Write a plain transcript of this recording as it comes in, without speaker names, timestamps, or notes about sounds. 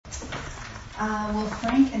Well,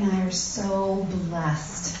 Frank and I are so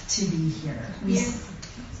blessed to be here. Io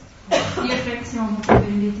e Frank siamo molto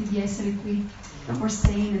benedeti di essere qui. We're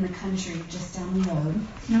staying in the country just down the road.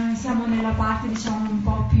 Noi siamo nella parte, diciamo, un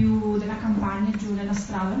po' più della campagna, giù nella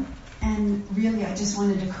strada. And really, I just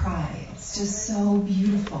wanted to cry. It's just so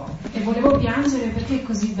beautiful. E volevo piangere perché è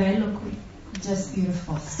così bello qui. Just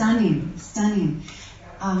beautiful. Stunning, stunning.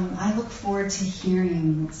 I look forward to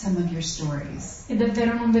hearing some of your stories. E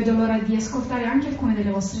davvero non vedo l'ora di ascoltare anche alcune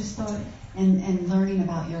delle vostre storie. And learning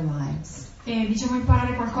about your lives. E diciamo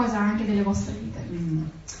imparare qualcosa anche delle vostre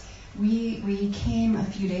vite. We came a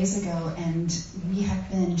few days ago and we have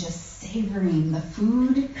been just savoring the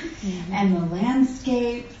food and the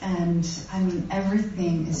landscape, and I mean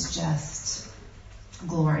everything is just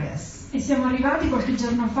glorious. E siamo arrivati qualche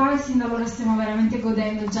giorno fa e sin da allora stiamo veramente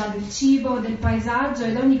godendo già del cibo, del paesaggio,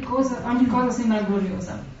 ed ogni cosa sembra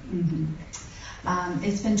gloriosa.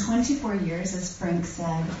 It's been 24 years, as Frank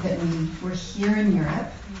said, that we were here in Europe.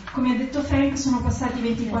 Come ha detto Frank, sono passati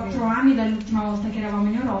 24 anni dall'ultima volta che eravamo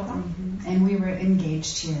in Europa. And we were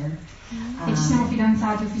engaged here. E ci siamo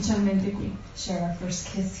fidanzati ufficialmente qui. Share our first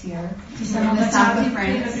kiss here. Ci siamo baciati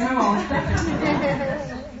per la prima volta.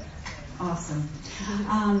 Awesome.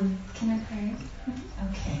 Can I pray?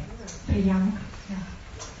 Okay. Preghiamo.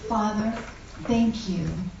 Father, thank you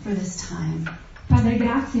for this time. Padre,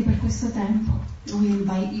 grazie per questo tempo. We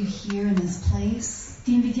invite you here in this place.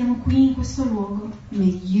 Ti invitiamo qui in questo luogo.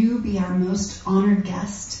 May you be our most honored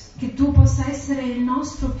guest. Che tu possa essere il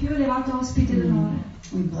nostro più elevato ospite d'onore.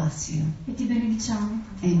 We bless you. E ti benediciamo.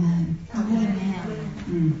 Amen.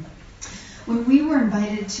 Amen. When we were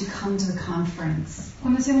invited to come to the conference,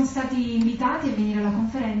 quando siamo stati invitati a venire alla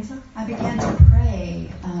conferenza, I began to pray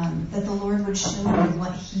that the Lord would show me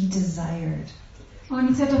what He desired. Ho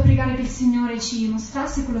iniziato a pregare che il Signore ci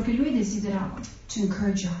mostrasse quello che Lui desiderava. To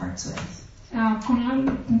encourage your hearts with.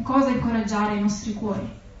 Con cosa incoraggiare i nostri cuori.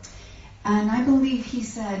 And I believe He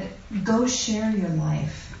said, go share your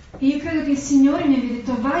life. E io credo che il Signore mi abbia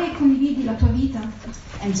detto, vai e condividi la tua vita.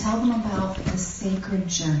 And tell them about the sacred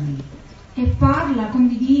journey. E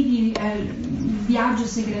condividi il viaggio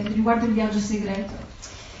segreto, riguardo il viaggio segreto.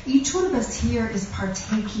 Each one of us here is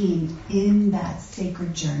partaking in that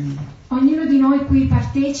sacred journey. Ognuno di noi qui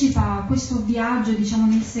partecipa a questo viaggio, diciamo,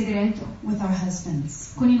 nel segreto. With our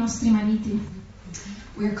husbands. Con i nostri mariti.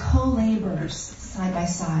 We're co-laborers, side by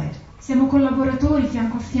side. Siamo collaboratori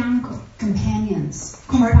fianco a fianco. Companions.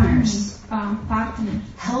 Partners. Partner.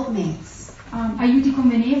 Helpmates. Aiuti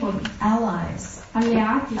convenevoli. Allies.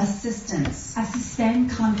 Alleati. Assistants.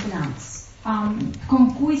 Assistenti. Confidants.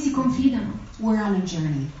 Con cui si confidano. We're on a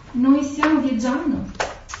journey. Noi stiamo viaggiando.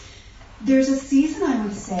 There's a season, I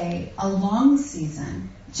would say, a long season.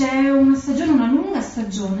 C'è una stagione, una lunga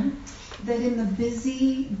stagione. That in the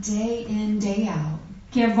busy day in, day out.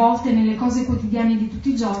 Che a volte nelle cose quotidiane di tutti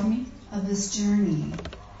i giorni. Of this journey,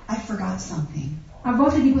 I forgot something. A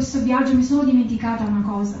volte di questo viaggio mi sono dimenticata una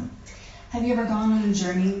cosa. Have you ever gone on a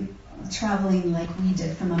journey traveling like we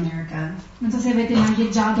did from America? Non so se avete mai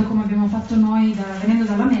viaggiato come abbiamo fatto noi venendo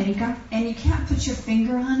dall'America. And you can't put your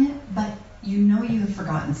finger on it, but you know you have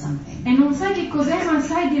forgotten something. E non sai che cos'è, ma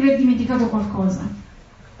sai di aver dimenticato qualcosa.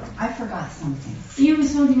 I forgot something. Io mi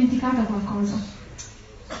sono dimenticata qualcosa.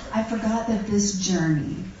 I forgot that this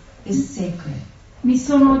journey is sacred. Mi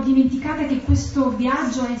sono dimenticata che questo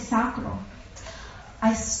viaggio è sacro.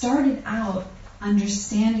 I started out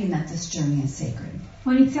understanding that this journey is sacred.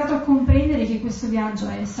 Ho iniziato a comprendere che questo viaggio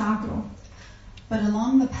è sacro. But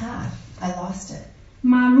along the path, I lost it.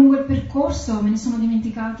 Ma lungo il percorso me ne sono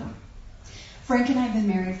dimenticata. Frank and I have been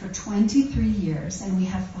married for 23 years and we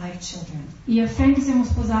have 5 children. Io e Frank siamo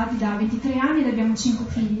sposati da 23 anni ed abbiamo 5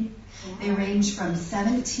 figli. They range from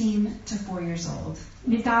 17 to 4 years old.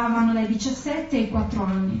 L'età vanno dai 17 ai 4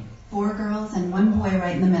 anni. 4 girls and 1 boy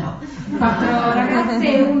right in the middle. 4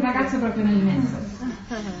 ragazze e un ragazzo proprio nel mezzo.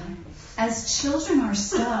 As children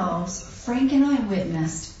ourselves, Frank and I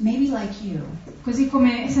witnessed, maybe like you, così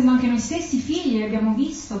come essendo anche noi stessi figli abbiamo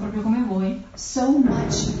visto, proprio come voi, so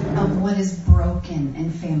much of what is broken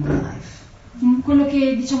in family life. Quello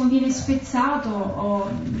che diciamo viene spezzato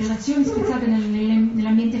o relazioni spezzate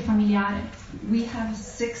nell'ambiente familiare. We have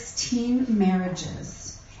 16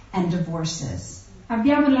 marriages and divorces.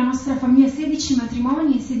 Abbiamo nella nostra famiglia 16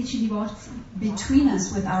 matrimoni e 16 divorzi. Between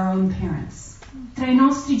us with our own parents. Tra i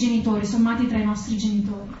nostri genitori, sommati tra i nostri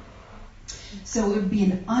genitori. So it would be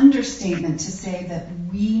an understatement to say that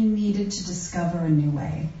we needed to discover a new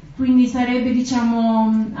way. Quindi sarebbe, diciamo,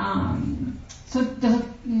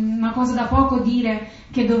 una cosa da poco dire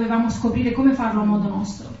che dovevamo scoprire come farlo a modo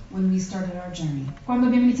nostro. When we started our journey. Quando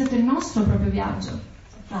abbiamo iniziato il nostro proprio viaggio.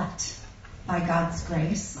 But by God's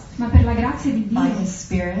grace, ma per la grazia di by Dio, His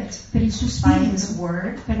Spirit, per il suo by His Spirito,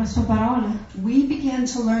 Word, per la sua parola, we began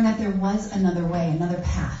to learn that there was another way, another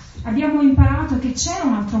path. abbiamo imparato che c'era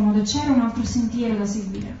un altro modo, c'era un altro sentiero da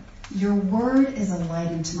seguire. Your Word is a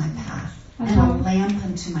light into my path and a lamp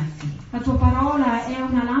unto my feet. La tua parola è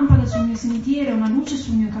una lampada sul mio sentiero, una luce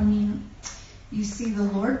sul mio cammino. You see, the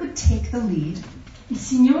Lord would take the lead. Il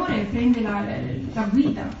Signore prende la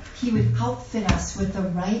guida, He would outfit us with the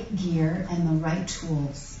right gear and the right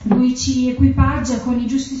tools. Lui ci equipaggia con i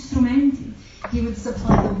giusti strumenti, He would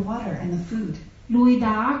supply the water and the food. Lui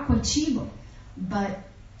dà acqua e cibo, But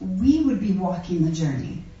we would be walking the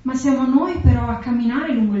journey. ma siamo noi però a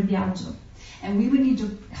camminare lungo il viaggio. And we would need to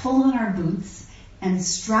pull on our boots and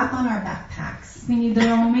strap on our backpacks. Quindi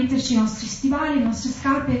dovevamo metterci i nostri stivali, le nostre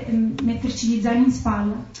scarpe e metterci gli zaini in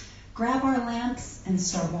spalla, Grab our lamps and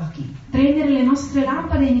start walking. prendere le nostre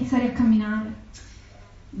lampade e iniziare a camminare.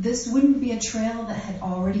 This wouldn't be a trail that had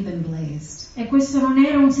already been blazed. E questo non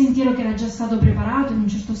era un sentiero che era già stato preparato in un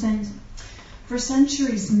certo senso. For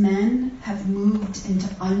centuries, men have moved into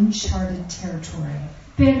uncharted territory.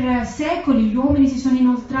 Per secoli gli uomini si sono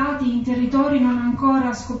inoltrati in territori non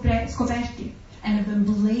ancora scoperti And have been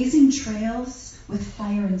blazing trails with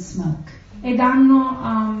fire and smoke. ed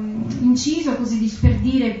hanno inciso, così per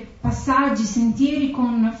dire, passaggi, sentieri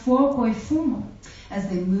con fuoco e fumo As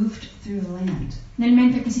they moved through the land. nel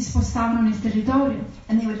mentre che si spostavano nel territorio.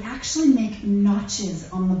 And they would actually make notches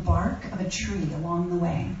on the bark of a tree along the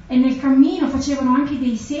way, E nel cammino facevano anche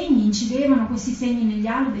dei segni, incidevano questi segni negli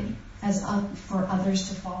alberi, for others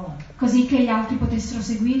to follow. così che gli altri potessero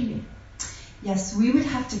seguirli. Yes, we would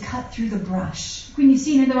have to cut through the brush, Quindi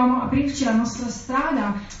sì, noi dovevamo aprirci la nostra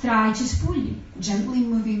strada tra i cespugli, gently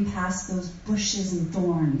moving past those bushes and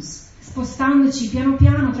thorns, spostandoci piano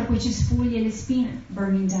piano tra quei cespugli e le spine,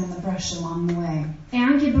 burning down the brush along the way, e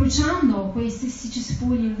anche bruciando quei stessi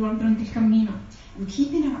cespugli durante il cammino, and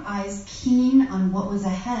keeping our eyes keen on what was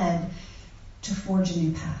ahead to forge a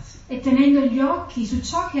new path. e tenendo gli occhi su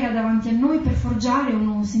ciò che era davanti a noi per forgiare un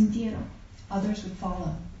nuovo sentiero, Others would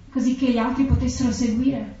follow. così che gli altri potessero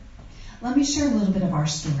seguire. Let me share a little bit of our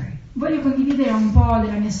story. Voglio condividere un po'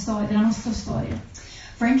 della mia storia, della nostra storia.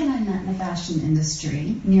 Frank and I met in the fashion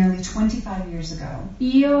industry nearly 25 years ago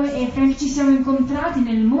Io e Frank ci siamo incontrati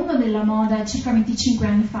nel mondo della moda circa 25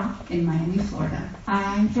 anni fa, in Miami, Florida.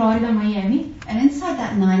 in Florida, a Miami, And inside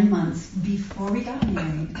that 9 months before we got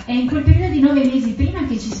married, e in quel periodo di 9 mesi prima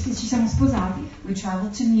che ci siamo sposati, we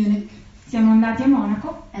traveled to Munich siamo andati a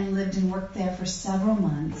Monaco and lived and worked there for several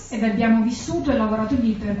months. ed abbiamo vissuto e lavorato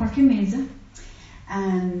lì per qualche mese.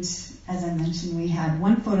 And as I mentioned, we had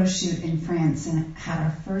one photo shoot in France and had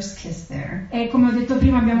our first kiss there. E come ho detto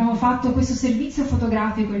prima, abbiamo fatto questo servizio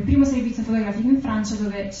fotografico, il primo servizio fotografico in Francia,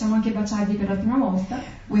 dove ci siamo anche baciati per la prima volta.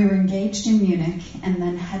 We were engaged in Munich and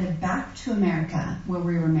then headed back to America where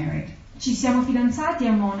we were married. Ci siamo fidanzati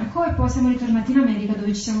a Monaco e poi siamo ritornati in America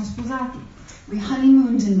dove ci siamo sposati. We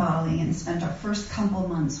honeymooned in Bali and spent our first couple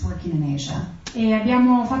months working in Asia. E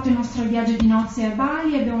abbiamo fatto il nostro viaggio di nozze a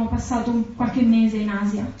Bali e abbiamo passato qualche mese in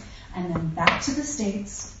Asia. And then back to the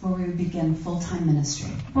States where we would begin full-time ministry.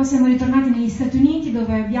 Poi siamo ritornati negli Stati Uniti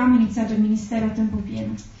dove abbiamo iniziato il ministero a tempo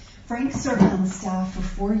pieno. Frank served on the staff for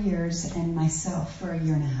 4 years and myself for a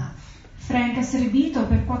year and a half. Frank ha servito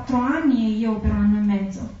per 4 anni e io per 1 anno e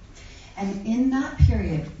mezzo. And in that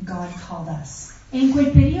period, God called us E in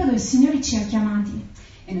quel periodo il Signore ci ha chiamati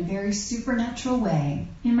in a very supernatural way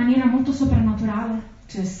in maniera molto soprannaturale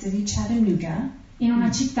to a city, Chattanooga, in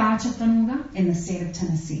una città, Chattanooga, in the state of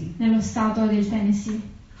Tennessee. nello stato del Tennessee.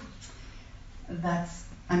 That's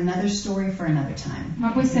another story for another time.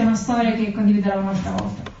 Ma questa è una storia che condividerò un'altra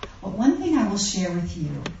volta. But one thing I will share with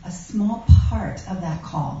you, a small part of that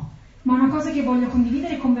call. Ma una cosa che voglio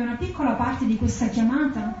condividere con voi, una piccola parte di questa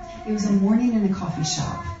chiamata, It was a morning in a coffee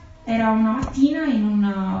shop. era una mattina in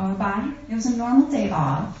un bar. It was a normal day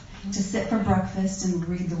off to sit for breakfast and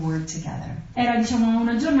read the Word together. Era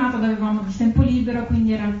una giornata dove avevamo del tempo libero,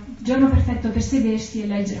 quindi era il giorno perfetto per sedersi e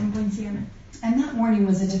leggere un po' insieme. And that morning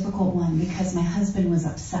was a difficult one because my husband was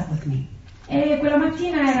upset with me. E quella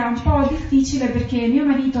mattina era un po' difficile perché mio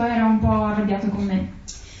marito era un po' arrabbiato con me.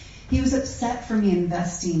 He was upset for me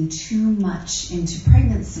investing too much into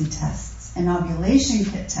pregnancy tests and ovulation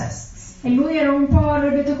kit tests. E lui era un po'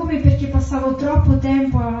 arrabbiato con me perché passavo troppo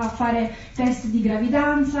tempo a fare test di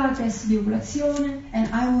gravidanza, test di ovulazione. And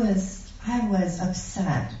I was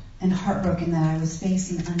upset and heartbroken that I was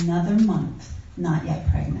facing another month not yet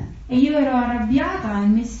pregnant. E io ero arrabbiata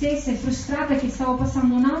in me stessa e frustrata che stavo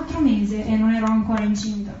passando un altro mese e non ero ancora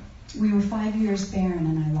incinta. We were 5 years barren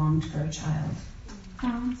and I longed for a child.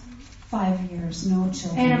 5 years, no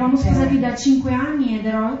children. Eravamo sposati Barren. da 5 anni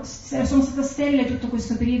ed sono stata sterile tutto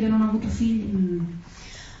questo periodo e non ho avuto figli.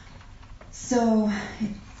 So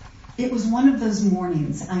it was one of those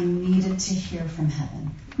mornings I needed to hear from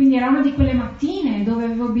heaven. Quindi era una di quelle mattine dove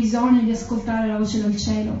avevo bisogno di ascoltare la voce dal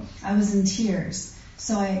cielo. I was in tears,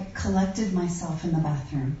 so I collected myself in the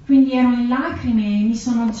bathroom. Quindi ero in lacrime e mi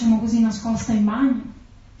sono, diciamo così, nascosta in bagno.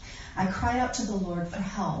 I cried out to the Lord for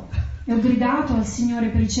help, E ho gridato al Signore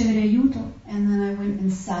per ricevere aiuto. and then I went and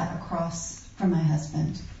sat across from my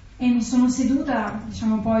husband. E mi sono seduta,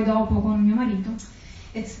 diciamo poi dopo, con mio marito.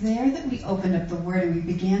 It's there that we opened up the Word and we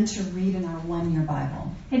began to read in our one-year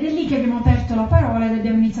Bible. Ed è lì che abbiamo aperto la parola ed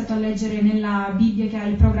abbiamo iniziato a leggere nella Bibbia che ha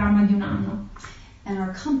il programma di un anno. And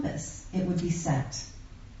our compass, it would be set.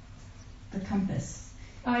 The compass.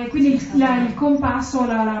 E quindi il compasso,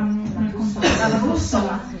 la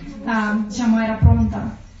bussola, diciamo, era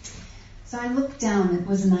pronta. So I looked down, it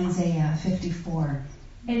was in Isaiah 54.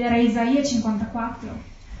 Ed era Isaia 54.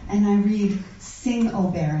 And I read, "Sing, O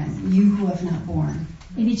barren, you who have not born.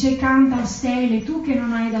 E dice: canta, o sterile, tu che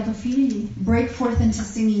non hai dato figli. Break forth into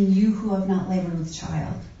singing, you who have not labored with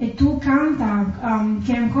child. E tu canta,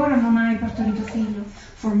 che ancora non hai partorito figlio.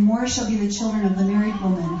 For more shall be the children of the married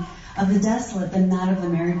woman, of the desolate, than that of the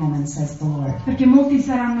married woman, says the Lord." Perché molti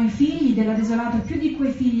saranno i figli della desolata più di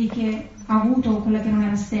quei figli che ha avuto quella che non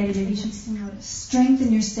era sterile, dice il Signore.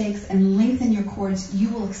 Strengthen your stakes and lengthen your cords, you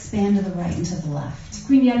will expand to the right and to the left.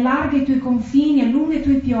 Quindi allarga i tuoi confini, allunga i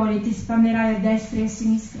tuoi pioli e ti espanderai a destra e a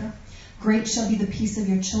sinistra. Great shall be the peace of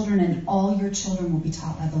your children, and all your children will be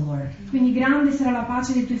taught by the Lord. Quindi grande sarà la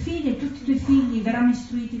pace dei tuoi figli e tutti i tuoi figli verranno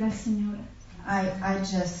istruiti dal Signore.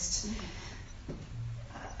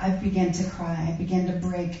 I began to cry, I began to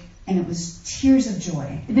break, and it was tears of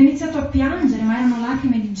joy. Ed ho iniziato a piangere, ma erano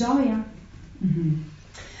lacrime di gioia.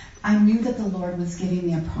 I knew that the Lord was giving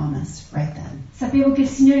me a promise right then Sapevo che il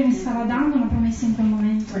Signore mi stava dando una promessa in quel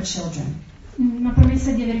momento, for children. una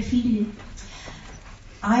promessa di avere figli.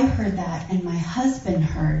 I heard that, and my husband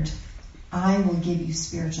heard, "I will give you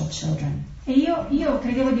spiritual children." E io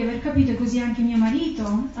credevo di aver capito, e così anche mio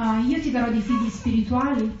marito, io ti darò dei figli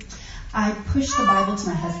spirituali. I pushed the Bible to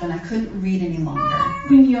my husband. I couldn't read any longer.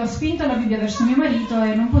 Quindi ho spinto la Bibbia verso mio marito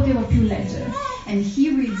e non potevo più leggere. And he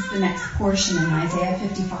reads the next portion in Isaiah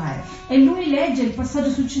 55. E lui legge il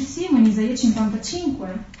passaggio successivo in Isaia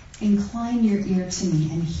 55. Incline your ear to me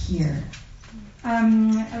and hear,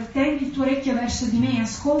 Tendi il tuo orecchio verso di me e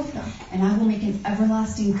ascolta. and I will make an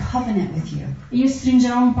everlasting covenant with you. E io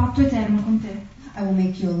stringerò un patto eterno con te. I will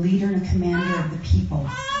make you a leader and a commander of the people.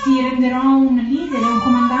 Ti renderò un leader e un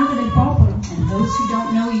comandante del popolo. And those who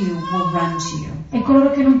don't know you will run to you. E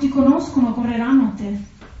coloro che non ti conoscono correranno a te.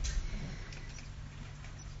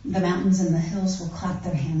 The mountains and the hills will clap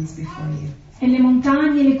their hands before you. E le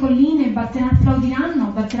montagne e le colline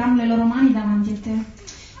batteranno le loro mani davanti a te.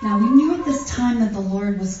 Now we knew at this time that the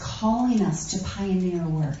Lord was calling us to pioneer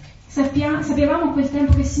work. Sapevamo a quel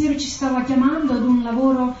tempo che il Signore ci stava chiamando ad un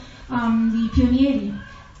lavoro di pionieri.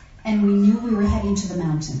 And we knew we were heading to the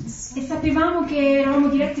mountains, E sapevamo che eravamo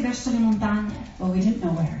diretti verso le montagne, but we didn't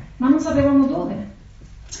know where. ma non sapevamo dove.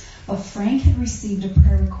 But Frank had received a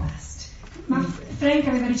prayer request. Ma Frank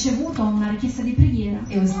aveva ricevuto una richiesta di preghiera.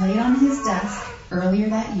 It was laid on his desk earlier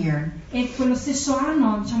that year, E quello stesso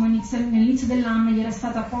anno, diciamo nell'inizio dell'anno, gli era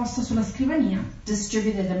stata posta sulla scrivania,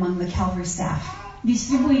 distributed among the Calvary staff.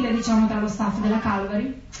 distribuita, diciamo, tra lo staff della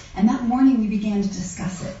Calvary. And that morning we began to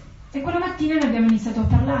discuss it. E quella mattina ne abbiamo iniziato a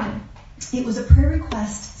parlare. It was a prayer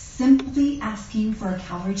request simply asking for a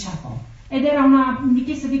Calvary chapel Ed era una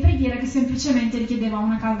richiesta di preghiera che semplicemente richiedeva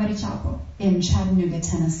una Calvary Chapel in Chattanooga,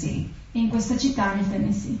 Tennessee. in questa città nel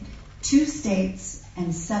Tennessee. 2 states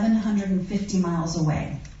and 750 miles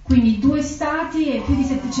away. Quindi 2 stati e più di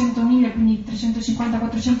 700 miglia, quindi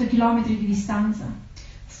 350-400 chilometri di distanza.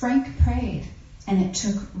 Frank prayed and it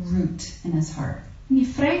took root in his heart. Quindi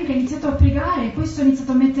Frank ha iniziato a pregare e questo ha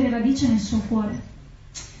iniziato a mettere radice nel suo cuore.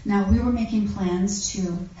 Now we were making plans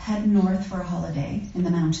to head north for a holiday in the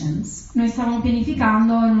mountains. Noi stavamo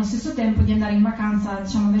pianificando allo stesso tempo di andare in vacanza,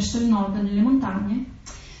 diciamo, verso il nord, nelle montagne.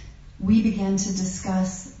 We began to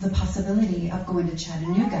discuss the possibility of going to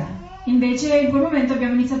Chattanooga Invece in quel momento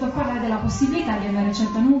abbiamo iniziato a parlare della possibilità di andare a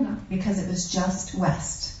Chattanooga, because it was just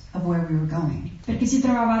west of where we were going. perché si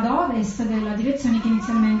trovava ad ovest della direzione che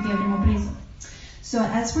inizialmente avremmo preso. So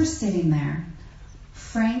as we're sitting there,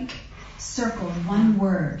 Frank circled one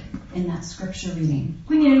word in that scripture reading.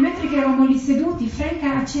 Quindi mentre che eravamo lì seduti, Frank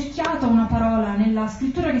ha cerchiato una parola nella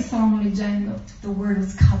scrittura che stavamo leggendo. The word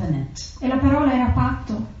was covenant. E la parola era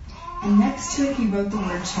patto. And next to it he wrote the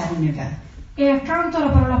word Chattanooga. E accanto alla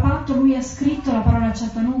parola patto lui ha scritto la parola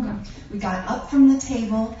Chattanooga. We got up from the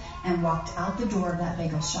table and walked out the door of that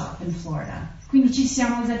bagel shop in Florida. Quindi ci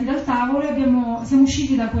siamo alzati dal tavolo e siamo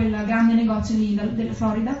usciti da quel grande negozio lì della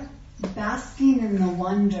Florida, Basking in the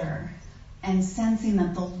wonder and sensing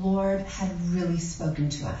that the Lord had really spoken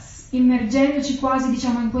to us. immergendoci quasi,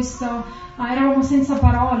 diciamo, in questo, eravamo senza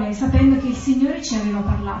parole, sapendo che il Signore ci aveva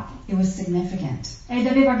parlato It was significant. ed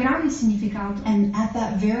aveva grande significato. And at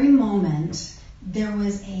that very moment, there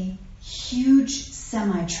was a huge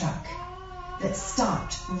semi-truck that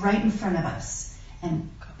stopped right in front of us and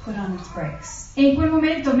put on its brakes. E in quel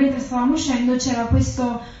momento, mentre stavamo uscendo, c'era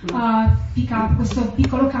questo pick-up, questo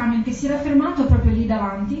piccolo camion che si era fermato proprio lì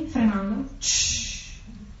davanti, frenando,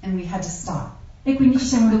 And we had to stop. e quindi ci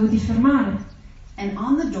siamo dovuti fermare. And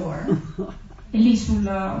on the door, E lì sul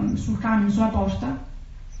camion, sulla porta,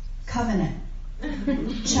 Covenant,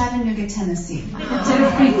 Chattanooga, Tennessee.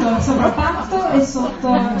 c'era scritto sopra patto e sotto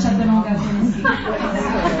Chattanooga, Tennessee.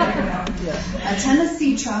 A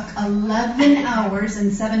Tennessee truck 11 hours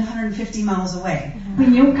and 750 miles away.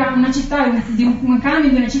 Quindi una città, un camion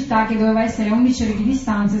di una città che doveva essere a 11 ore di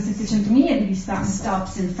distanza e 700 miglia di distanza.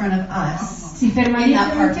 Stops in front of us Si ferma in lì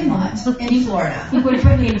that parking lot in Florida. in quel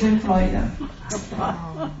parcheggio in Florida.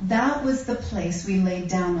 That was the place we laid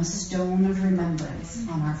down a stone of remembrance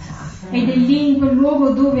on our path. Ed è lì in quel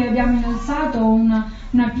luogo dove abbiamo innalzato una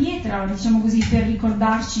pietra, diciamo così, per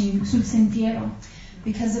ricordarci sul sentiero.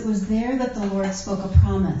 Because it was there that the Lord spoke a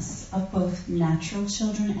promise of both natural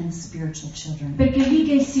children and spiritual children. Perché è lì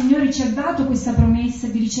che il Signore ci ha dato questa promessa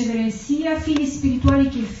di ricevere sia figli spirituali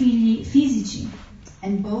che figli fisici.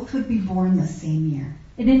 And both would be born the same year.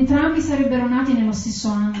 Ed entrambi sarebbero nati nello stesso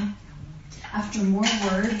anno. After more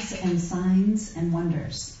words and signs and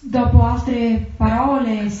wonders, Dopo altre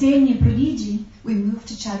parole, segni e prodigi, we moved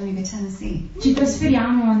to Chattanooga, Tennessee. ci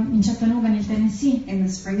trasferiamo in Chattanooga, nel Tennessee, In the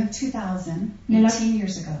spring of 2000, 18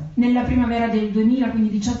 years ago. nella primavera del 2000, quindi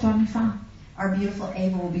 18 anni fa. Our beautiful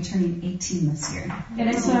Ava will be turning 18 this year. E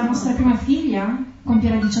adesso la nostra prima figlia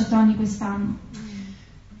compierà 18 anni quest'anno.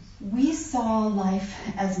 We saw life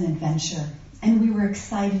as an adventure, and we were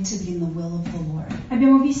excited to be in the will of the Lord.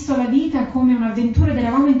 Abbiamo visto la vita come un'avventura ed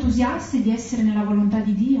eravamo entusiasti di essere nella volontà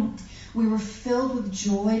di Dio. We were filled with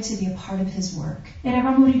joy to be a part of His work.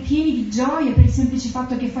 Eravamo ripieni di gioia per il semplice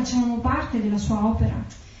fatto che facevamo parte della sua opera.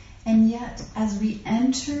 And yet, as we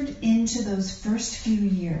entered into those first few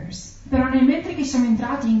years, Però mentre che siamo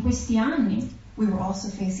entrati in questi anni, we were also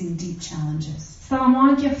facing deep challenges. stavamo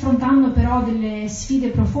anche affrontando però delle sfide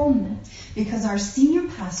profonde. Because our senior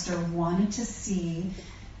pastor wanted to see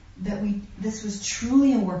that this was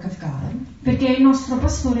truly a work of God. Perché il nostro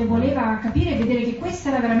pastore voleva capire e vedere che questa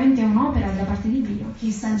era veramente un'opera da parte di Dio.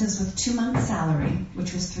 He sent us with 2 months' salary,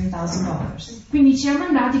 which was $3,000. Quindi ci ha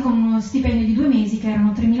mandati con uno stipendio di 2 mesi che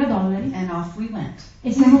erano $3.000 And off we went.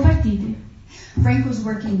 e siamo partiti. Frank was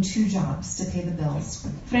working 2 jobs to pay the bills,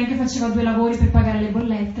 Frank faceva 2 lavori per pagare le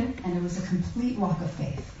bollette and it was a complete walk of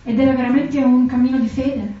faith. ed era veramente un cammino di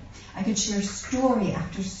fede. I could share story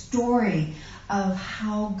after story of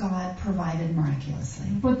how God provided miraculously.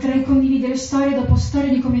 Potrei condividere storie dopo storie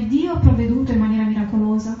di come Dio ha provveduto in maniera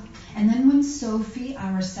miracolosa. And then when Sophie,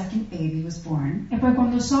 our second baby, was born, E poi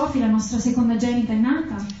quando Sophie, la nostra secondagenita, è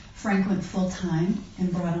nata, Frank went full time and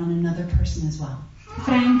brought on another person as well.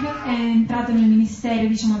 Frank è entrato nel ministero,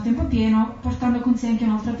 diciamo, a tempo pieno, portando con sé anche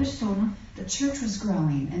un'altra persona. The church was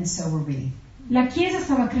growing, and so were we. La Chiesa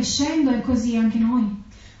stava crescendo e così anche noi.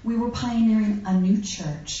 We were pioneering a new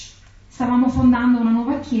church, Stavamo fondando una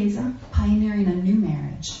nuova Chiesa, pioneering a new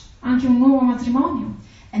marriage, anche un nuovo matrimonio.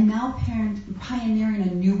 and now pioneering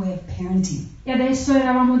a new way of parenting. E adesso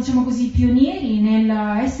eravamo, diciamo così, pionieri nel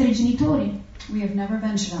essere genitori. We have never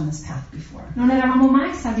ventured on this path before. Non eravamo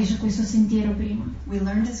mai stati su questo sentiero prima. We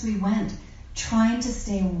learned as we went, trying to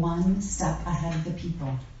stay one step ahead of the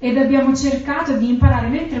people. Ed abbiamo cercato di imparare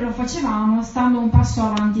mentre lo facevamo, stando un passo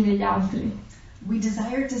avanti degli altri. We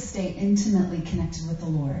desired to stay intimately connected with the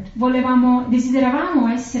Lord Desideravamo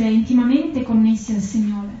essere intimamente connessi al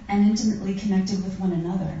Signore and intimately connected with one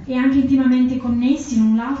another, e anche intimamente connessi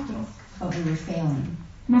l'un l'altro, but we were failing.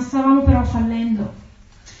 ma stavamo però fallendo.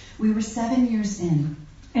 We were 7 years in.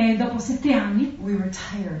 E dopo 7 anni, We were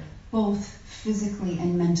tired, both physically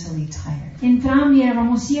and mentally tired. entrambi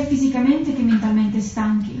eravamo sia fisicamente che mentalmente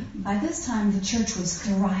stanchi. By this time, the church was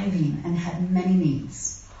thriving and had many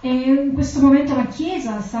needs. E in questo momento la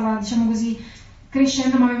Chiesa stava, diciamo così,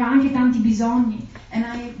 crescendo, ma aveva anche tanti bisogni. And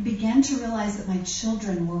I began to realize that my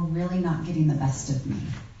children were really not getting the best of me.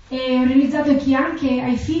 E ho realizzato che anche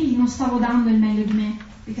ai figli non stavo dando il meglio di me.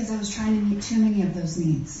 because I was trying to meet too many of those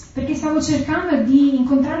needs. perché stavo cercando di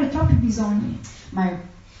incontrare troppi bisogni. My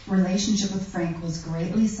relationship with Frank was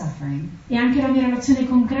greatly suffering. E anche la mia relazione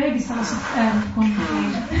con Craig stava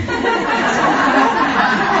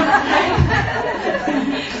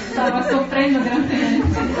stava soffrendo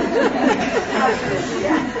grandemente.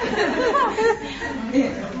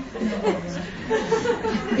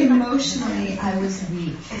 Emotionally, I was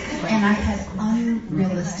weak, and I had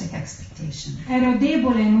unrealistic expectations. Ero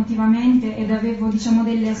debole emotivamente ed avevo,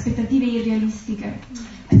 delle aspettative irrealistiche.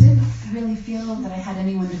 I didn't really feel that I had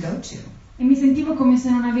anyone to go to. E mi sentivo come se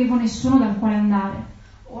non avevo nessuno dal quale andare.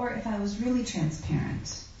 Or if I was really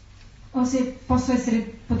transparent, O se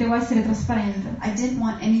potevo essere trasparente. I didn't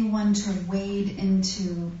want anyone to wade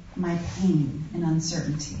into my pain and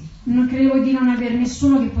uncertainty. Non credevo di non avere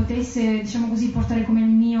nessuno che potesse, portare come il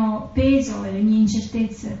mio peso e le mie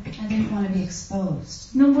incertezze. I didn't want to be exposed.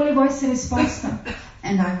 Non volevo essere esposta.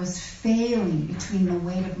 And I was failing between the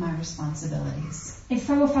weight of my responsibilities. E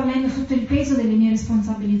stavo fallendo sotto il peso delle mie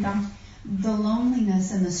responsabilità. The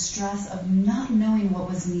loneliness and the stress of not knowing what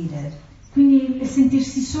was needed. Quindi il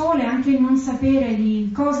sentirsi sole, anche il non sapere di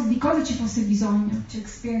cosa ci fosse bisogno. To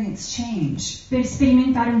experience change. Per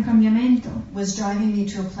sperimentare un cambiamento. Was driving me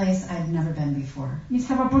to a place I'd never been before. Mi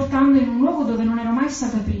stava portando in un luogo dove non ero mai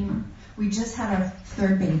stata prima. We just had our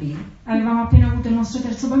third baby. Avevamo appena avuto il nostro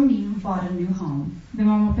terzo bambino. Bought a new home.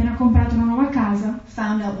 Avevamo appena comprato una nuova casa.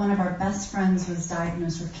 Found out one of our best friends was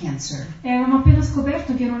diagnosed with cancer. E avevamo appena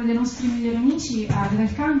scoperto che uno dei nostri migliori amici aveva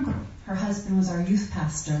il cancro. Her husband was our youth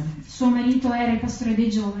pastor. Suo marito era il pastore dei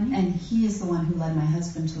giovani. And he is the one who led my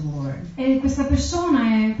husband to the Lord. E questa persona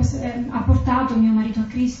ha portato mio marito a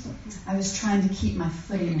Cristo. I was trying to keep my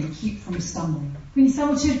footing and keep from stumbling. Quindi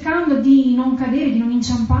stavo cercando di non cadere, di non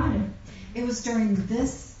inciampare. It was during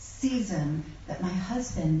this season that my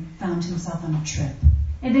husband found himself on a trip.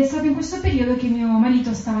 Ed è stato in questo periodo che mio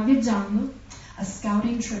marito stava viaggiando. A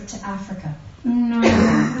scouting trip to Africa.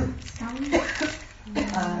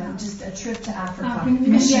 Just a trip to Africa.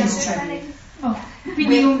 Missions trip.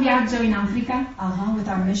 Quindi un viaggio in Africa. With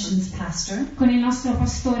our missions pastor. Con il nostro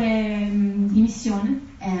pastore di missione.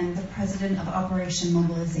 And the president of Operation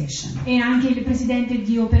Mobilization. E anche il presidente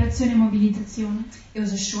di Operazione Mobilitazione. It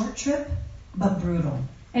was a short trip, but brutal.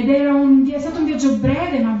 Ed è stato un viaggio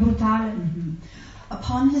breve ma brutale. Mm-hmm.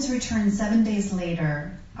 Upon his return 7 days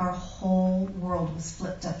later, our whole world was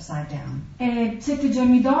flipped upside down. E 7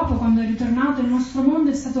 giorni dopo, quando è ritornato, il nostro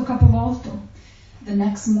mondo è stato capovolto. The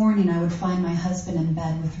next morning I would find my husband in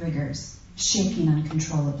bed with rigors, shaking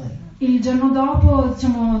uncontrollably. Il giorno dopo,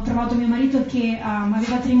 ho trovato mio marito che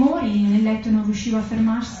aveva tremori nel letto e non riusciva a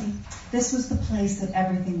fermarsi. This was the place that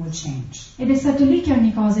everything would change. Ed è stato lì che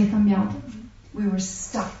ogni cosa è cambiata. We were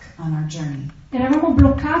stuck on our journey. Eravamo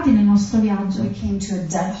bloccati nel nostro viaggio. We came to a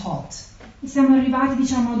dead halt. E siamo arrivati,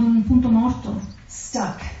 ad un punto morto.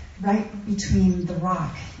 Stuck right between the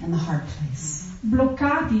rock and the hard place.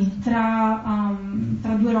 Bloccati tra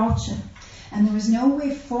due rocce. And there was no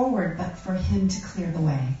way forward but for him to clear the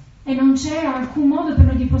way. E non c'era alcun modo per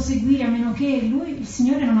noi di proseguire a meno che lui, il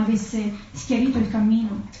Signore, non avesse schiarito il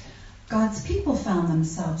cammino. God's people found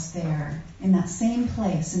themselves there, in that same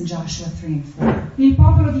place in Joshua 3 and 4. Il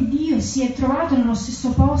popolo di Dio si è trovato nello stesso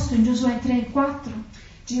posto in Giosuè 3 e 4.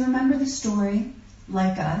 Do you remember the story?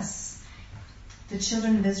 Like us, the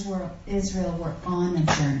children of Israel were on a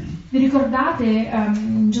journey. Vi ricordate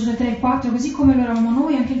in Giosuè 3 e 4, così come lo eravamo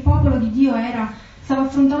noi, anche il popolo di Dio stava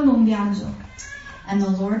affrontando un viaggio. And the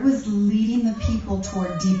Lord was leading the people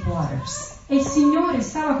toward deep waters. E il Signore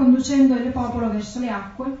stava conducendo il popolo verso le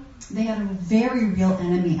acque. They had a very real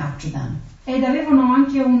enemy after them. Ed avevano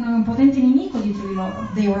anche un potente nemico dietro di loro.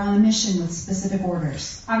 They were on a mission with specific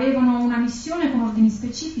orders. Avevano una missione con ordini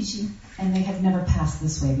specifici. And they had never passed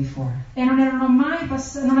this way before. E non avevano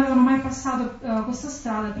mai passato questa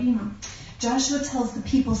strada prima. Joshua tells the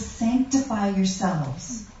people, sanctify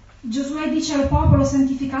yourselves. Giosuè dice al popolo,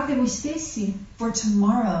 santificate voi stessi. For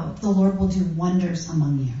tomorrow the Lord will do wonders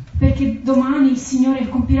among you. Perché domani il Signore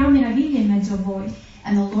compirà meraviglie in mezzo a voi.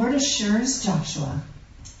 And the Lord assures Joshua.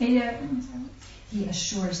 The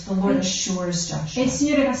Lord assures Joshua. E il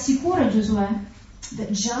Signore rassicura Giosuè.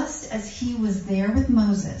 That just as he was there with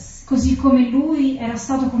Moses. Così come lui era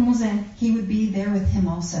stato con Mosè. He would be there with him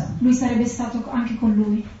also. Lui sarebbe stato anche con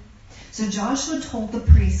lui. So Joshua told the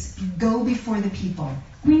priests, go before the people.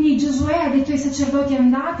 Quindi Giosuè ha detto ai sacerdoti,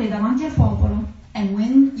 andate davanti al popolo. And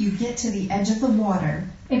when you get to the edge of the water,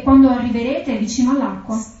 e quando arriverete vicino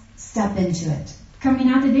all'acqua, step into it.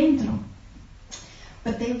 Camminate dentro.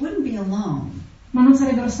 But they wouldn't be alone. Ma non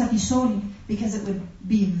sarebbero stati soli. Because it would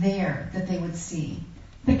be there that they would see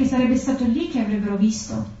perché sarebbe stato lì che avrebbero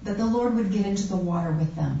visto that the Lord would get into the water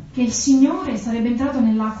with them. che il Signore sarebbe entrato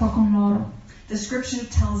nell'acqua con loro. The scripture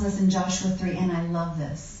tells us in Joshua 3, and I love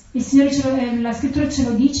this, Il Signore la scrittura ce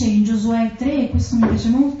lo dice in Giosuè 3, e questo mi piace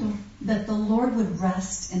molto, that the Lord would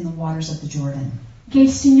rest in the waters of the Jordan. che il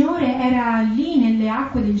Signore era lì nelle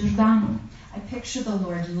acque del Giordano. I picture the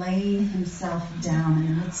Lord laying himself down in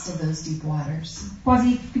the midst of those deep waters.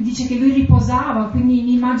 Quasi dice che lui riposava, quindi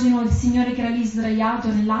mi immagino il Signore che era lì sdraiato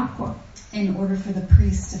nell'acqua, In order for the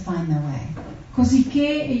priests to find their way. così che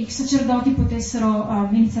i sacerdoti potessero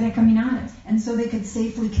iniziare a camminare And so they could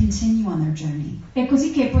safely continue on their journey e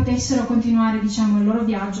così che potessero continuare, diciamo, il loro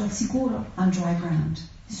viaggio al sicuro on dry ground.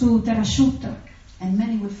 su terra asciutta, And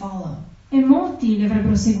many would follow. e molti li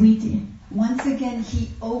avrebbero seguiti. Once again, he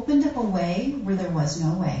opened up a way where there was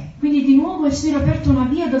no way. Quindi di nuovo il Signore ha aperto una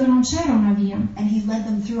via dove non c'era una via, And he led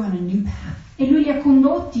them through on a new path. e lui li ha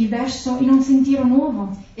condotti in un sentiero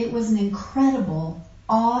nuovo. It was an incredible,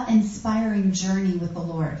 awe-inspiring journey with the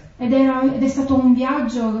Lord. Ed è stato un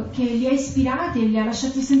viaggio che li ha ispirati e li ha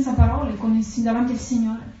lasciati senza parole davanti al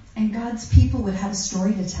Signore. And God's people would have a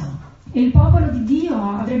story to tell. E il popolo di Dio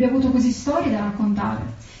avrebbe avuto così storie da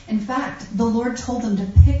raccontare. In fact, the Lord told them to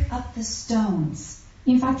pick up the stones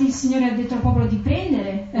Infatti il Signore ha detto al popolo di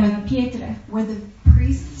prendere pietre where the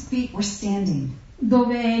priests' feet were standing.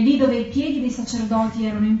 dove i piedi dei sacerdoti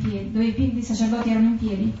erano in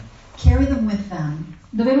piedi, Carry them with them.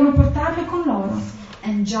 dovevano portarle con loro.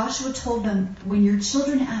 And Joshua told them, when your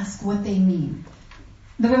children ask what they mean,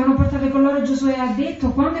 Dovevano portarle con loro. Giosuè ha detto: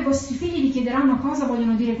 quando i vostri figli vi chiederanno cosa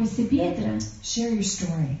vogliono dire queste pietre, share your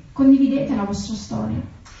story. condividete la vostra storia.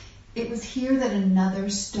 It was here that another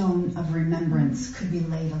stone of remembrance could be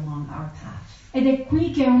laid along our path. Ed è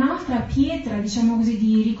qui che un'altra pietra, diciamo così,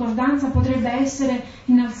 di ricordanza potrebbe essere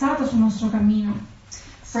innalzata sul nostro cammino.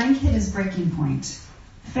 Frank hit his breaking point.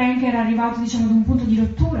 Frank era arrivato, diciamo, ad un punto di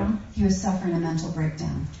rottura. He was suffering a mental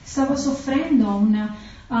breakdown. Stava soffrendo un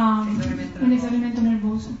esaurimento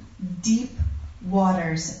nervoso. Deep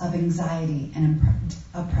waters of anxiety and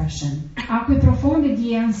oppression. Acque profonde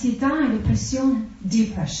di ansietà e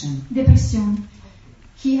Depression. depressione.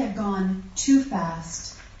 He had gone too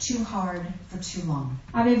fast, too hard for too long.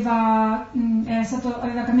 Aveva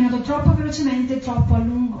camminato troppo velocemente e troppo a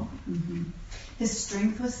lungo. His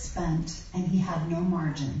strength was spent and he had no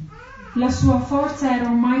margin. La sua forza era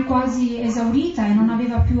ormai quasi esaurita e non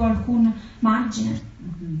aveva più alcun margine.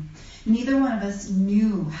 Neither one of us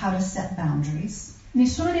knew how to set boundaries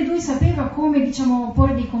Nessuno dei due sapeva come, diciamo,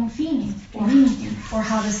 porre dei confini, dei limiti, or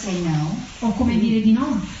how to say no o come dire di no,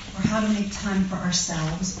 or how to make time for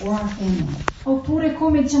ourselves or our family. oppure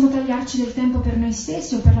come, diciamo, tagliarci del tempo per noi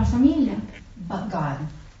stessi o per la famiglia. But God,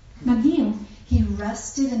 Ma Dio, He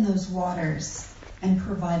rested in those waters and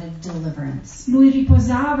provided deliverance. Lui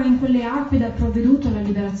riposava in quelle acque ed ha provveduto alla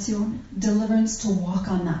liberazione. Deliverance to walk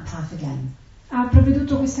on that path again. Ha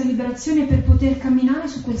provveduto questa liberazione per poter camminare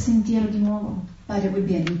su quel sentiero di nuovo. But it would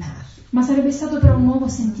be a new path, Ma sarebbe stato però un nuovo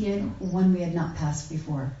sentiero, one we had not passed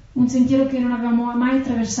before. un sentiero che non avevamo mai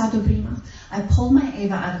attraversato prima. I pulled my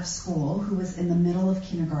Ava out of school, who was in the middle of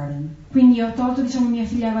kindergarten, Quindi ho tolto, diciamo, mia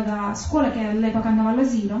figlia da scuola, che all'epoca andava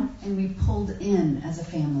all'asilo, and we pulled in as a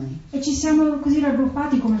family. e ci siamo così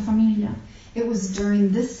raggruppati come famiglia. It was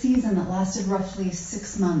during this season that lasted roughly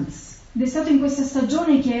 6 months Ed è stato in questa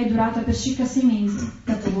stagione, che è durata per circa 6 mesi,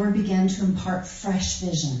 that the Lord began to impart fresh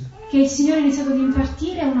vision che il Signore ha iniziato ad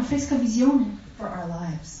impartire una fresca visione for our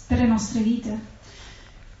lives. per le nostre vite.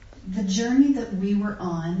 The journey that we were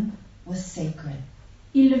on was sacred.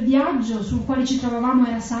 Il viaggio sul quale ci trovavamo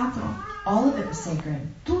era sacro, All of it was sacred.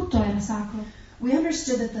 tutto era sacro. We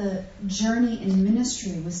understood that the journey in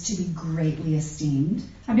ministry was to be greatly esteemed,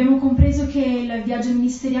 Abbiamo compreso che il viaggio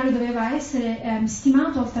ministeriale doveva essere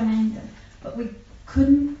stimato altamente, but we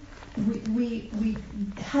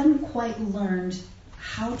hadn't quite learned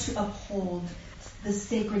how to uphold the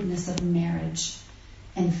sacredness of marriage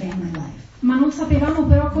and family life. ma non sapevamo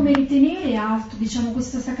però come ritenere alto, diciamo,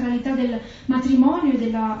 questa sacralità del matrimonio e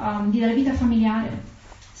della vita familiare.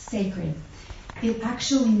 Sacred. It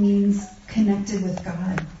actually means connected with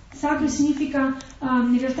God, Sacro significa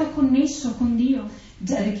in realtà connesso con Dio,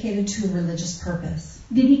 dedicated to a religious purpose,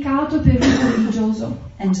 dedicato per un uso religioso,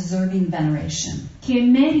 and deserving veneration. che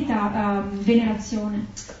merita venerazione,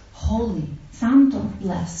 Holy, santo,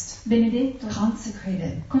 blessed, benedetto,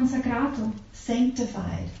 consecrated, consacrato,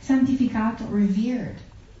 sanctified, santificato, revered.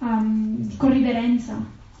 con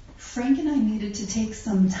riverenza. Frank and I needed to take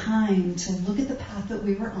some time to look at the path that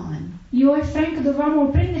we were on Io e Frank dovevamo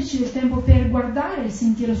prenderci del tempo per guardare il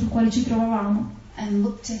sentiero sul quale ci trovavamo and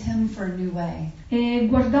look to Him for a new way. e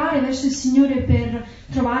guardare verso il Signore per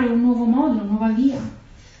trovare un nuovo modo, una nuova via.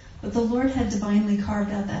 But the Lord had divinely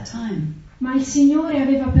carved out that time. Ma il Signore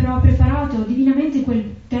aveva però preparato divinamente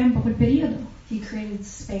quel tempo, quel periodo. He created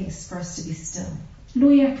space for us to be still.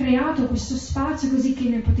 Lui ha creato questo spazio così che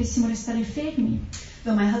noi potessimo restare fermi.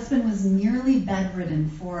 Though my husband was nearly bedridden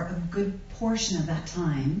for a good portion of that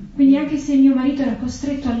time, Quindi anche se mio marito era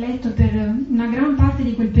costretto a letto per una gran parte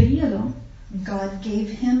di quel periodo, God gave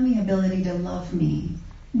him the ability to love me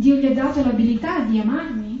Dio gli ha dato l'abilità di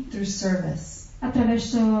amarmi through service.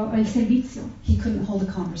 attraverso il servizio. He couldn't hold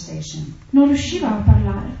a conversation. Non riusciva a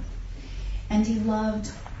parlare. And he loved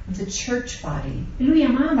the church body E lui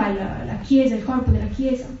amava la Chiesa, il corpo della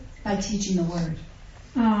Chiesa, by teaching the word.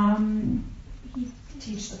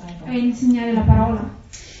 Teach the a Bible. insegnare la parola.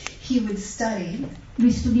 He would study, Lui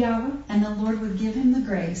studiava and the Lord would give him the e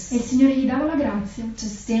grace il Signore gli dava la grazia to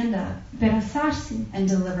stand up per alzarsi and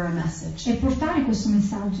deliver a message. e portare questo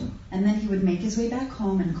messaggio. And then he would make his way back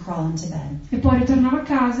home and crawl into bed. E poi ritornava a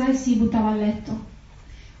casa e si buttava a letto.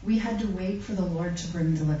 We had to wait for the Lord to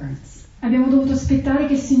bring deliverance. Abbiamo dovuto aspettare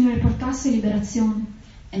che il Signore portasse liberazione.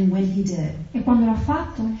 And when he did, E quando l'ha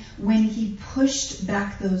fatto, when he pushed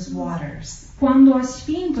back those waters quando ha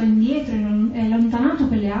spinto indietro e allontanato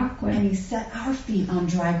quelle acque and he set our feet on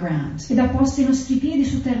dry ground, ed ha posto i nostri piedi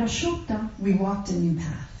su terra asciutta, we walked a new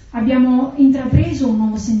path. abbiamo intrapreso un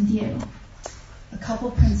nuovo sentiero. A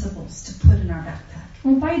couple principles to put in our backpack.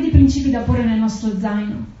 Un paio di principi da porre nel nostro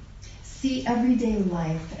zaino. See everyday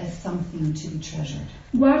life as something to be treasured,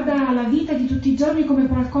 Guarda la vita di tutti i giorni come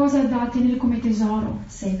qualcosa da tenere come tesoro,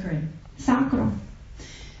 sacred. sacro.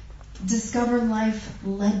 Discover life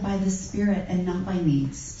led by the Spirit and not by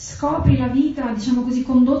needs. Scopri la vita, diciamo così,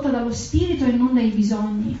 condotta dallo spirito e non dai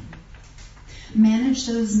bisogni. Manage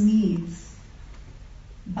those needs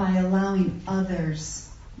by allowing others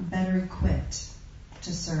better equipped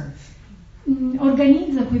to serve.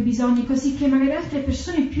 Organizza quei bisogni così che magari altre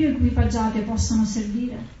persone più equipaggiate possano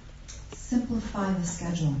servire. Simplify the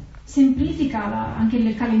schedule. Semplifica anche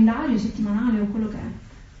il calendario settimanale o quello che è.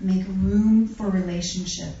 Make room for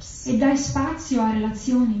relationships. E dai spazio a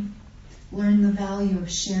relazioni. Learn the value of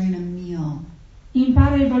sharing a meal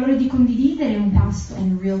Impara il valore di condividere un pasto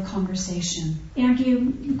and real conversation, e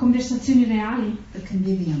anche conversazioni reali. the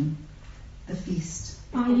convivium, the feast.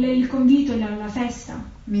 Il convito, la festa.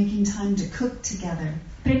 Making time to cook together,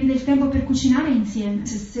 Prendi del tempo per cucinare insieme,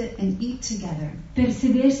 to sit and eat together, per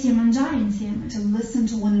sedersi e mangiare insieme, to listen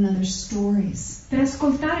to one another's stories. per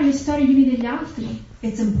ascoltare le storie gli uni degli altri.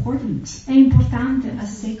 It's important. È importante. A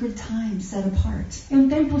sacred time set apart. È un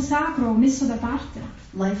tempo sacro messo da parte.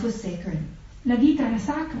 Life was sacred. La vita era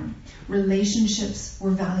sacra. Relationships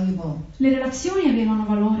were valuable Le relazioni avevano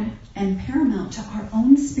valore and paramount to our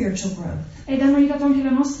own spiritual growth. ed hanno aiutato anche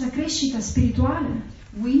la nostra crescita spirituale.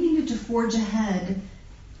 We needed to forge ahead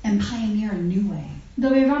and pioneer a new way,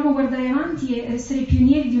 Dovevamo guardare avanti e essere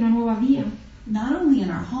pionieri di una nuova via, not only in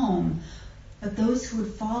our home, but those who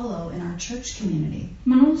would follow in our church community.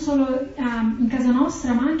 ma non solo in casa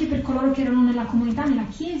nostra, ma anche per coloro che erano nella comunità, nella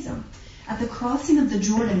chiesa. At the crossing of the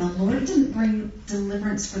Jordan, the Lord didn't bring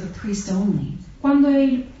deliverance for the priest only. Quando è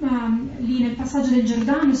lì nel passaggio del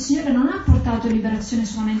Giordano, il Signore non ha portato liberazione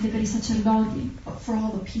solamente per i sacerdoti, but for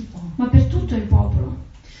all the people. ma per tutto il popolo.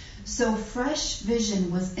 So fresh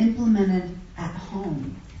vision was implemented at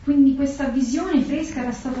home Quindi questa visione fresca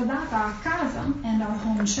era stata data a casa and our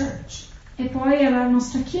home church. e poi alla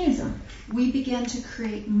nostra chiesa. We began to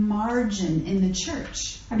create margin in the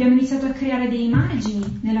church Abbiamo iniziato a creare dei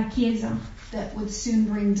margini nella chiesa that would soon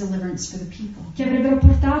bring deliverance for the people, che avrebbero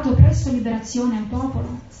portato presto liberazione al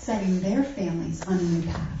popolo, setting their families on a new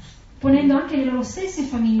path. ponendo anche le loro stesse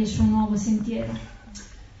famiglie su un nuovo sentiero.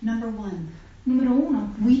 Number one, Numero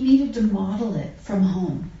 1. we needed to model it from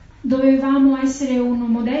home. Dovevamo essere un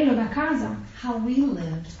modello da casa, How we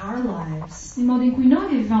lived our lives, il modo in cui noi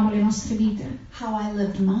vivevamo le nostre vite, how I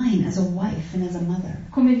lived mine as a wife and as a mother,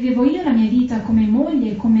 come vivevo io la mia vita come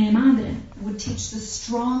moglie e come madre. would teach the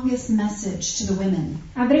strongest message to the women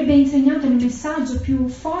Avrebbe insegnato il messaggio più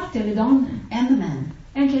forte alle donne and the men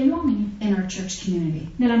e anche agli uomini in our church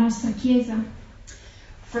community. nella nostra chiesa.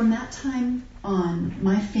 From that time on,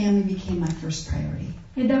 my family became my first priority,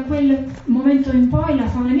 E da quel momento in poi la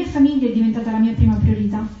mia famiglia è diventata la mia prima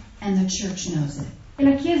priorità. and the church knows it. E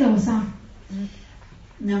la chiesa lo sa.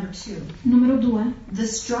 Number two, Numero 2. the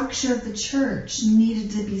structure of the church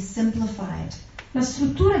needed to be simplified La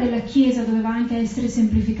struttura della chiesa doveva anche essere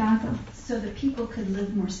semplificata, so that people could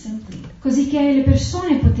live more simply. così che le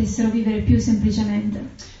persone potessero vivere più semplicemente.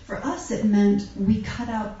 For us, it meant we cut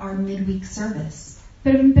out our midweek service.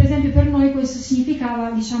 Per esempio per noi questo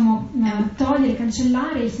significava, togliere,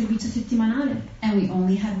 cancellare il servizio settimanale. And we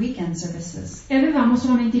only had weekend services. E avevamo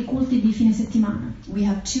solamente i culti di fine settimana. We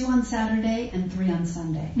have 2 on Saturday and 3 on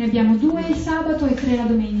Sunday. Ne abbiamo 2 il sabato e 3 la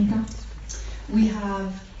domenica. We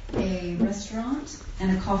have a restaurant and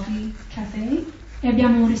a coffee cafe E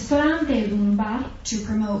abbiamo un ristorante ed un bar to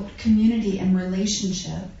promote community and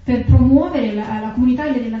relationship per promuovere la comunità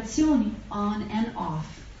e le relazioni, on and off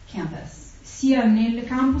campus. sia nel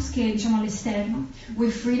campus che all'esterno. We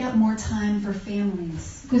freed up more time for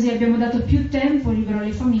families Così abbiamo dato più tempo libero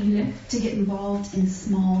alle famiglie to get involved in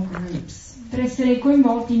small groups per essere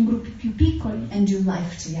coinvolti in gruppi più piccoli and do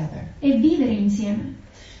life together. e vivere insieme.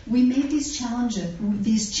 We made these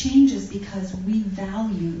changes because we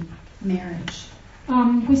value marriage.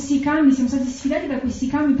 Questi cambi, siamo stati sfidati da questi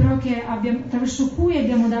cambi però attraverso cui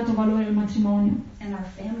abbiamo dato valore al matrimonio And our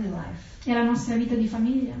family life e alla nostra vita di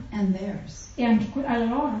famiglia and theirs. e anche alla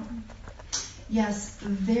loro. Yes,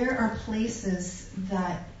 there are places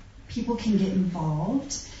that people can get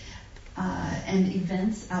involved and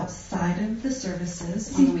events outside of the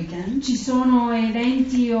services on the weekend. Ci sono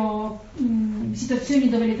eventi o situazioni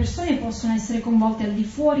dove le persone possono essere coinvolte al di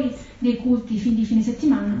fuori dei culti di fine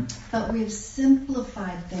settimana. But we have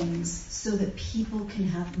simplified things so that people can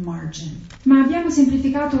have margin. Ma abbiamo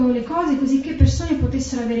semplificato le cose così che persone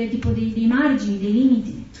potessero avere dei margini, dei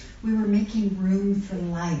limiti. We were making room for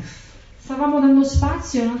life. Stavamo dando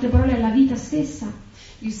spazio, in altre parole, alla vita stessa.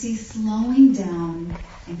 You see, slowing down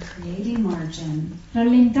and creating margin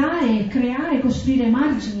Rallentare, creare, costruire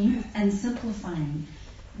margini and simplifying,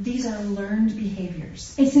 these are learned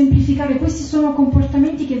behaviors. e semplificare, questi sono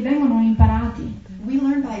comportamenti che vengono imparati. We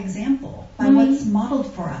learn by example, by Noi what's modeled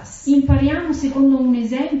for us. impariamo secondo un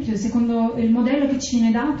esempio, secondo il modello che ci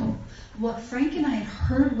viene dato. What Frank and I had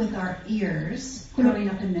heard with our ears growing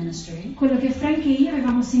up in ministry Quello che Frank e io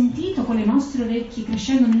avevamo sentito con le nostre orecchie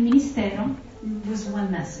crescendo nel ministero was one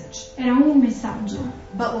message. era un messaggio,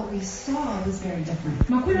 But what we saw was very different.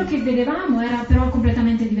 ma quello che vedevamo era però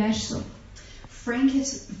completamente diverso. Frank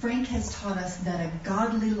has taught us that a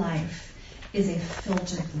godly life is a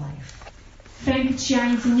filtered life. Frank ci ha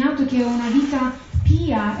insegnato che una vita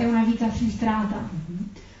pia è una vita filtrata.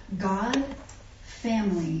 God,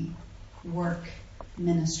 family, work,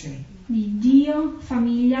 ministry. Di Dio,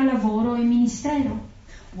 famiglia, lavoro e ministero.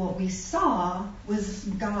 What we saw was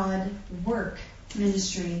God, work,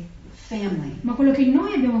 ministry, family. Ma quello che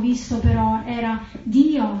noi abbiamo visto però era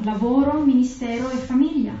Dio, lavoro, ministero e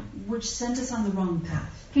famiglia, Which sent us on the wrong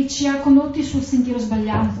path, che ci ha condotti sul sentiero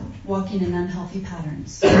sbagliato, walking in unhealthy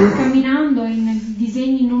patterns. camminando in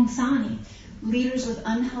disegni non sani. Leaders with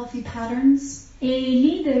unhealthy patterns E i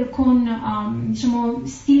leader con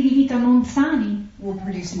stili di vita non sani will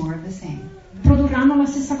produce more of the same produrranno la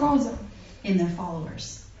stessa cosa in their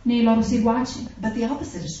followers. nei loro seguaci. But the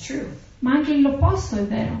opposite is true. Ma anche l'opposto è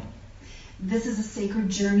vero. This is a sacred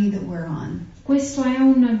journey that we're on Questo è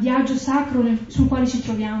un viaggio sacro sul quale ci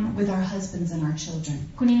troviamo, with our husbands and our children.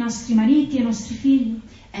 con i nostri mariti e i nostri figli.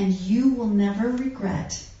 And you will never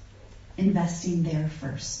regret investing there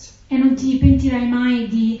first. E non ti pentirai mai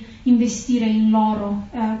di investire in loro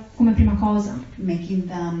come prima cosa, Making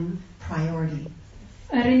them priority.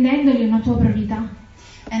 rendendoli una tua priorità.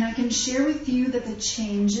 And I can share with you that the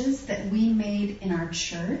changes that we made in our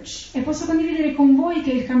church E posso condividere con voi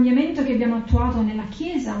che il cambiamento che abbiamo attuato nella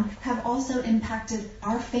Chiesa have also impacted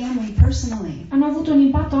our family personally hanno avuto un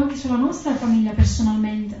impatto anche sulla nostra famiglia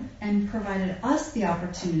personalmente and provided us the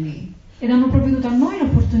opportunity ed hanno provveduto a noi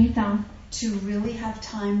l'opportunità to really have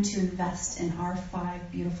time to invest in our 5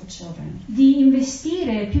 beautiful children. di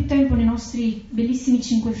investire più tempo nei nostri bellissimi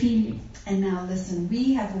 5 figli. And now listen,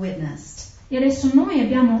 we have witnessed E adesso noi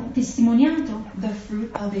abbiamo testimoniato the fruit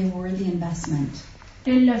of a worthy investment.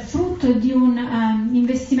 il frutto di un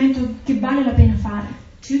investimento che vale la pena fare.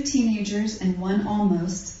 2 teenagers and 1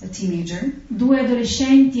 almost a teenager 2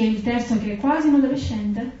 adolescenti e il terzo che è quasi un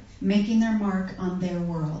adolescente making their mark on their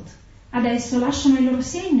world adesso lasciano il loro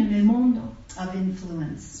segno nel mondo, of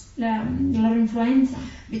influence la loro influenza,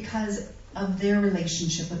 because of their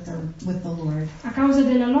relationship with the Lord. a causa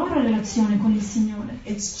della loro relazione con il Signore,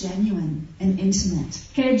 It's genuine and intimate.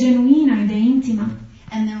 che è genuina ed è intima,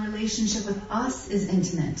 And their relationship with us is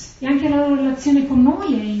intimate. e anche la loro relazione con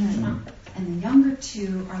noi è intima. And the younger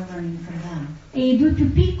 2 are learning from them. E i 2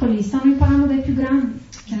 più piccoli stanno imparando dai più grandi.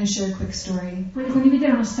 Can I share a quick story? Voglio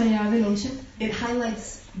condividere una storia veloce It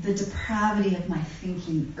highlights the depravity of my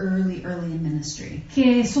thinking early in ministry.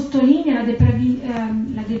 che sottolinea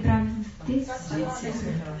la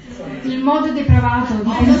il modo depravato di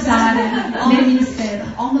pensare nel ministero.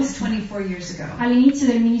 Almost 24 years ago. All'inizio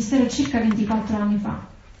del ministero circa 24 anni fa.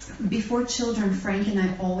 Before children, Frank and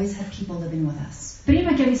I always had people living with us.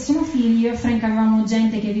 Prima che avessimo figli, io e Frank avevamo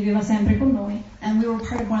gente che viveva sempre con noi And we were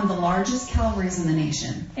part of one of the largest Calvaries in the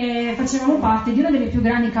nation. e facevamo parte di una delle più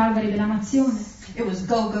grandi calvari della nazione. It was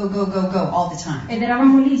go, go, go, go, go all the time. Ed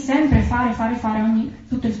eravamo lì sempre fare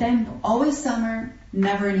tutto il tempo. Always summer,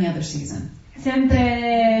 never any other season.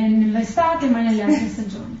 Sempre nell'estate ma nelle altre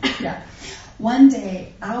stagioni. Yeah. One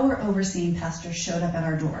day, our overseeing pastor showed up at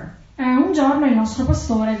our door. Un giorno il nostro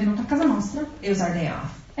pastore è venuto a casa nostra It was our day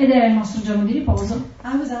off. ed era il nostro giorno di riposo.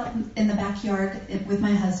 I was out in the backyard with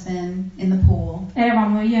my husband in the pool.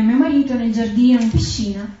 Eravamo io e mio marito nel giardino in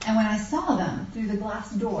piscina And when I saw them through the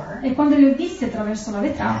glass door e quando li ho visti attraverso la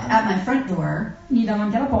vetrata, at my front door, lì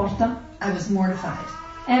davanti alla porta, I was mortified.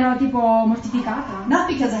 ero tipo mortificata. Not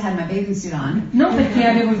because I had my bathing suit on. Non perché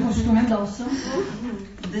avevo il costume addosso,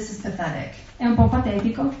 This is pathetic. è un po'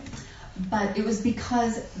 patetico, But it was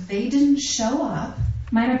because they didn't show up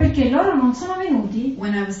ma era perché loro non sono venuti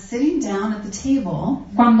when I was sitting down at the table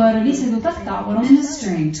quando ero lì seduta al tavolo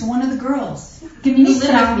ministering to one of the girls. che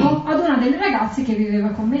ministravo ad una delle ragazze che viveva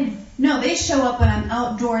con me. No, they show up when I'm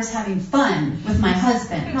outdoors having fun with my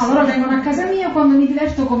husband. No, loro vengono a casa mia quando mi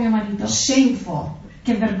diverto con mio marito. Shameful.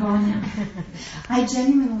 Che vergogna. I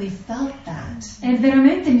genuinely felt that. E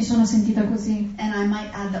veramente mi sono sentita così. And I might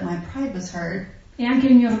add that my pride was hurt, E anche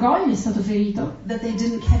il mio orgoglio è stato ferito, that they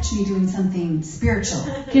didn't catch me doing something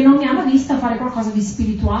spiritual. che non mi hanno vista fare qualcosa di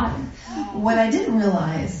spirituale. What I didn't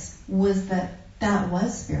realize was that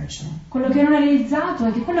was spiritual. Quello che non ho realizzato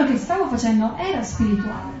è che quello che stavo facendo era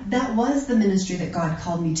spirituale. That was the ministry that God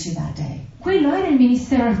called me to that day. Quello era il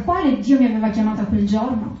ministero al quale Dio mi aveva chiamata quel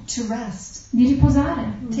giorno, To rest. di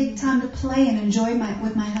riposare, Take time to play and enjoy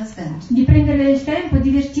with my husband. di prendere del tempo e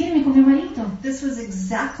divertirmi con mio marito. This was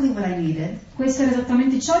exactly what I needed. Questo era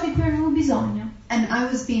esattamente ciò di cui avevo bisogno. And I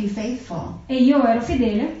was being faithful. E io ero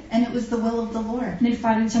fedele And it was the will of the Lord. nel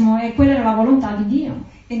fare, e quella era la volontà di Dio.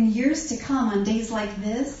 In years to come, on days like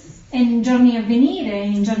this, E in giorni a venire,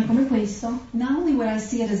 in giorni come questo, not only would I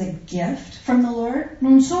see it as a gift from the Lord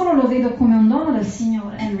non solo lo vedo come un dono dal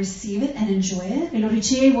Signore and receive it and enjoy it, e lo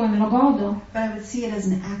ricevo e me lo godo, but I would see it as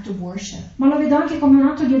an act of worship. ma lo vedo anche come un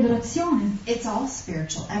atto di adorazione, It's all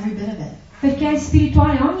spiritual, every bit of it. perché è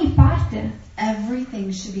spirituale ogni parte. Everything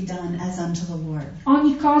should be done as unto the Lord.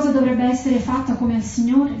 Ogni cosa dovrebbe essere fatta come al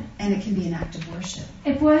Signore And it can be an act of worship.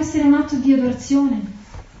 e può essere un atto di adorazione.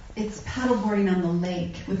 It's paddleboarding on the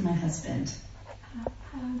lake with my husband.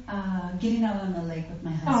 Getting out on the lake with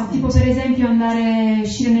my Tipo husband. per esempio andare a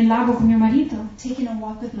uscire nel lago con mio marito, Taking a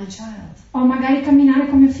walk with my child. o magari camminare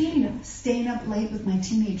con mio figlio, Staying up late with my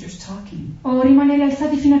teenagers talking. o rimanere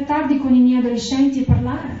alzati fino a tardi con i miei adolescenti e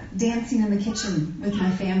parlare, Dancing in the kitchen with my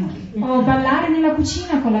family. o ballare nella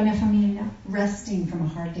cucina con la mia famiglia, Resting from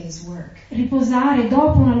a hard day's work. riposare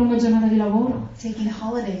dopo una lunga giornata di lavoro, Taking a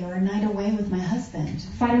holiday or a night away with my husband.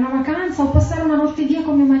 fare una vacanza o passare una notte via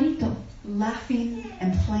con mio marito, Laughing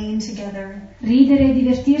and playing together. ridere e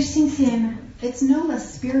divertirsi insieme. It's no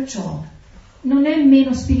less spiritual Non è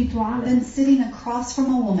meno spirituale than sitting across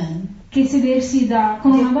from a woman che sedersi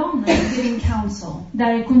con una donna, giving counsel,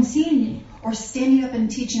 dare consigli, or standing up and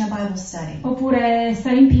teaching a Bible study oppure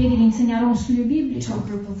stare in piedi ed insegnare uno studio to a biblico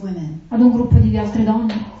group of women. ad un gruppo di altre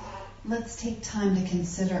donne. Let's take time to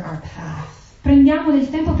consider our path. Prendiamo del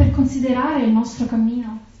tempo per considerare il nostro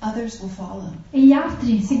cammino Others will follow. e gli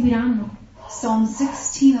altri seguiranno. Psalm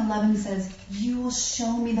 16:11 says, "You will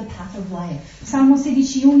show me the path of life. Salmo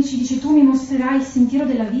 16:11 dice: tu mi mostrerai il sentiero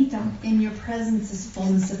della vita. In your presence is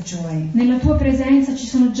fullness of joy, Nella tua presenza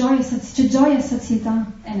c'è gioia e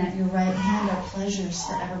sazietà, and at your right hand are pleasures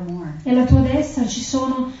forevermore." e alla tua destra ci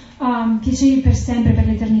sono piaceri per sempre, per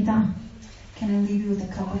l'eternità. Can I leave you with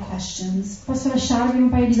a couple questions Posso lasciarvi un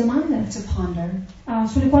paio di domande to ponder?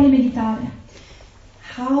 sulle quali meditare.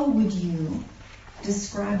 How would you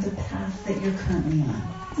describe the path that you're currently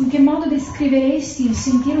on? In che modo descriveresti il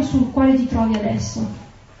sentiero sul quale ti trovi adesso?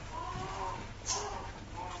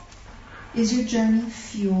 Is your journey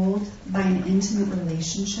fueled by an intimate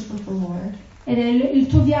relationship with the Lord? Ed il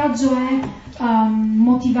tuo viaggio è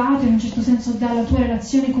motivato in un certo senso dalla tua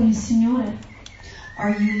relazione con il Signore?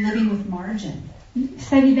 Are you living with margin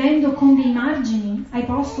Stai vivendo con dei margini? Hai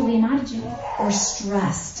posto dei margini? or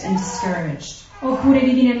stressed and discouraged? Oppure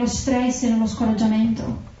vivi nello stress e nello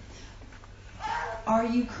scoraggiamento? Are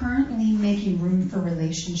you currently making room for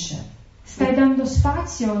relationship? Stai dando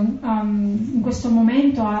spazio in questo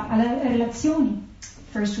momento alle relazioni?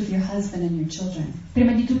 First with your husband and your children.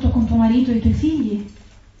 Prima di tutto con tuo marito e i tuoi figli.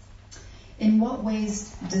 In what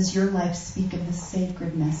ways does your life speak of the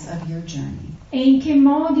sacredness of your journey? E in che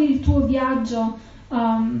modi il tuo viaggio,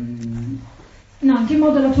 in che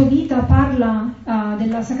modo la tua vita parla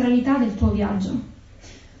della sacralità del tuo viaggio?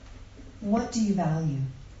 What do you value?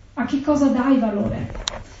 A che cosa dai valore?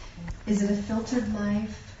 Is it a filtered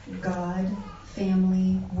life, God,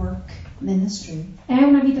 family, work, ministry? È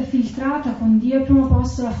una vita filtrata con Dio al primo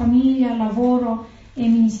posto, la famiglia, il lavoro e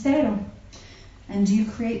il ministero? And do you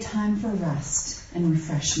create time for rest and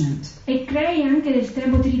refreshment? E crei anche del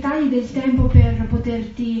tempo, ti ritagli del tempo per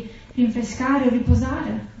poterti rinfrescare o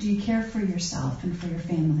riposare? Do you care for yourself and for your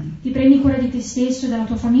family? Ti prendi cura di te stesso e della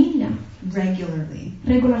tua famiglia? Regularly,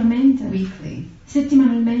 Regolarmente? weekly.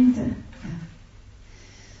 Settimanalmente? Yeah.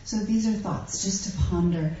 So these are thoughts just to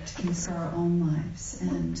ponder, to consider our own lives.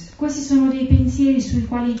 And Questi sono dei pensieri sui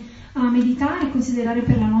quali meditare e considerare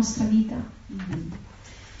per la nostra vita.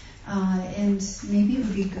 and maybe it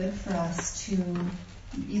would be good for us to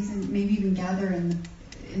maybe even gather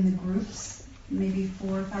in the groups, maybe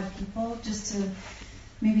 4 or 5 people, just to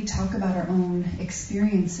maybe talk about our own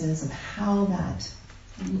experiences of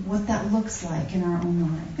what that looks like in our own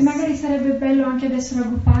lives. E magari sarebbe bello anche adesso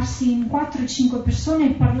raggrupparsi in 4 o 5 persone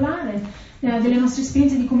e parlare delle nostre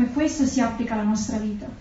esperienze, di come questo si applica alla nostra vita.